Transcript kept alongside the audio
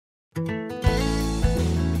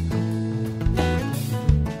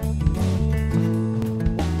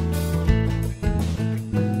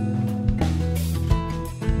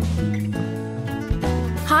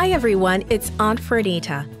Hi everyone, it's Aunt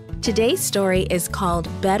Fernita. Today's story is called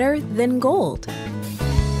Better Than Gold.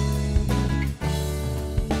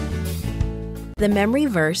 The memory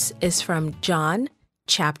verse is from John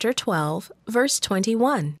chapter 12, verse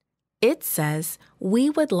 21. It says, "We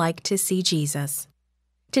would like to see Jesus."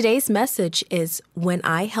 Today's message is, when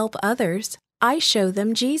I help others, I show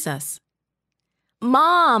them Jesus.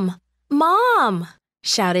 "Mom! Mom!"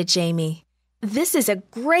 shouted Jamie. "This is a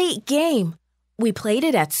great game. We played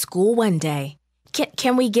it at school one day.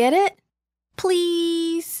 Can we get it?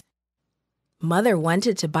 Please?" Mother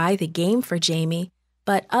wanted to buy the game for Jamie,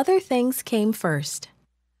 but other things came first.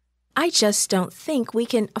 "I just don't think we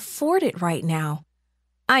can afford it right now."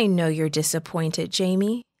 "I know you're disappointed,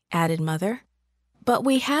 Jamie," added Mother. "But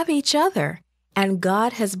we have each other, and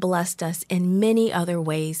God has blessed us in many other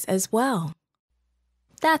ways as well."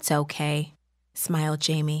 "That's okay," smiled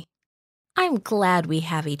Jamie. "I'm glad we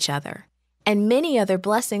have each other, and many other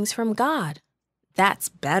blessings from God. That's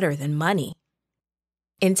better than money."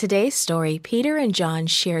 In today's story, Peter and John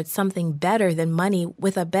shared something better than money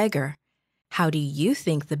with a beggar. How do you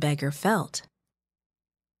think the beggar felt?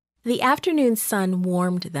 The afternoon sun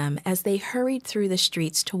warmed them as they hurried through the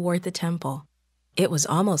streets toward the temple. It was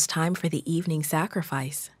almost time for the evening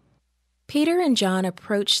sacrifice. Peter and John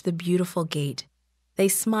approached the beautiful gate. They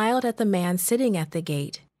smiled at the man sitting at the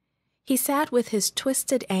gate. He sat with his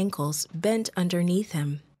twisted ankles bent underneath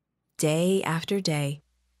him. Day after day,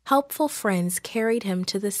 helpful friends carried him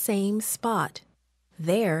to the same spot.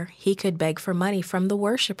 There, he could beg for money from the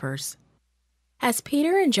worshippers. As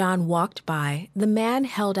Peter and John walked by, the man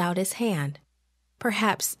held out his hand.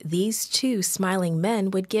 Perhaps these two smiling men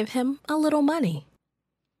would give him a little money.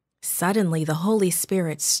 Suddenly, the Holy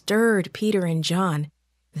Spirit stirred Peter and John.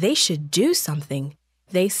 They should do something.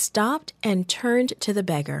 They stopped and turned to the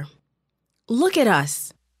beggar. "Look at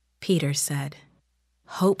us," Peter said.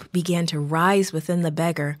 Hope began to rise within the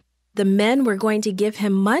beggar. The men were going to give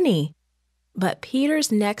him money. But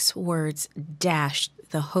Peter's next words dashed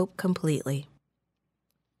the hope completely.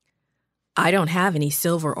 "I don't have any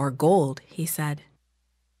silver or gold," he said.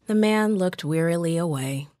 The man looked wearily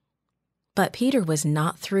away. But Peter was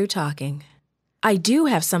not through talking. "I do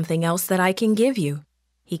have something else that I can give you,"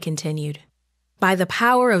 he continued. "By the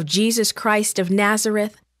power of Jesus Christ of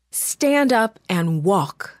Nazareth, stand up and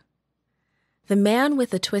walk." The man with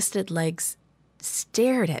the twisted legs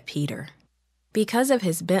stared at Peter. Because of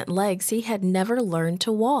his bent legs, he had never learned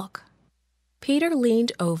to walk. Peter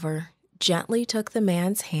leaned over, gently took the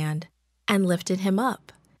man's hand, and lifted him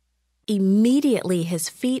up. Immediately, his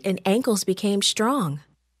feet and ankles became strong.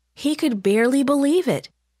 He could barely believe it.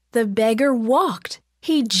 The beggar walked.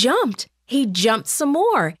 He jumped some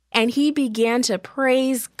more, and he began to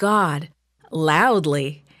praise God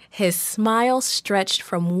loudly. His smile stretched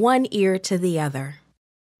from one ear to the other.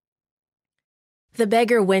 The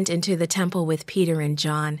beggar went into the temple with Peter and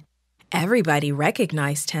John. Everybody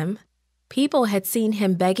recognized him. People had seen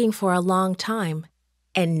him begging for a long time,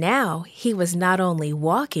 and now he was not only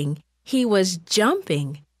walking, he was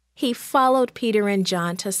jumping. He followed Peter and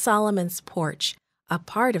John to Solomon's porch, a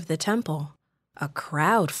part of the temple. A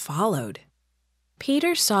crowd followed.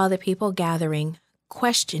 Peter saw the people gathering,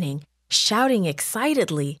 questioning, shouting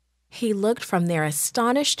excitedly. He looked from their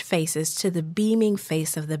astonished faces to the beaming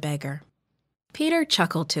face of the beggar. Peter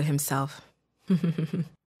chuckled to himself.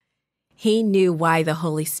 He knew why the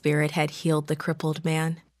Holy Spirit had healed the crippled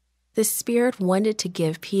man. The Spirit wanted to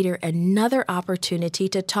give Peter another opportunity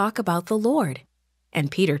to talk about the Lord, and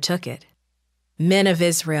Peter took it. "Men of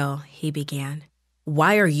Israel," he began,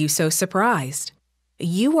 "why are you so surprised?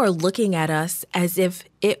 You are looking at us as if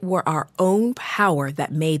it were our own power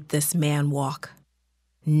that made this man walk.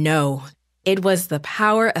 No, it was the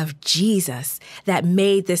power of Jesus that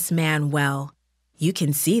made this man well. You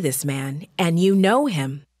can see this man, and you know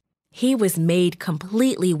him. He was made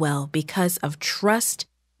completely well because of trust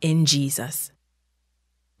in Jesus."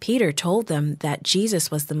 Peter told them that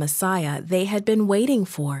Jesus was the Messiah they had been waiting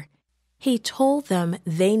for. He told them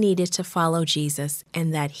they needed to follow Jesus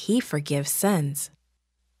and that he forgives sins.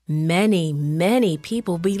 Many, many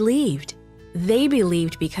people believed. They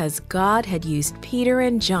believed because God had used Peter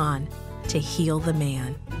and John to heal the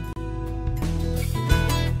man.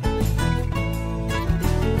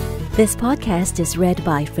 This podcast is read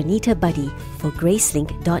by Fernita Buddy for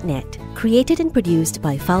GraceLink.net. Created and produced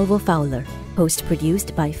by Falvo Fowler.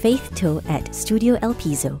 Post-produced by Faith Toe at Studio El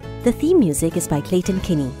Piso. The theme music is by Clayton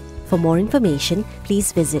Kinney. For more information,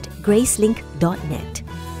 please visit GraceLink.net.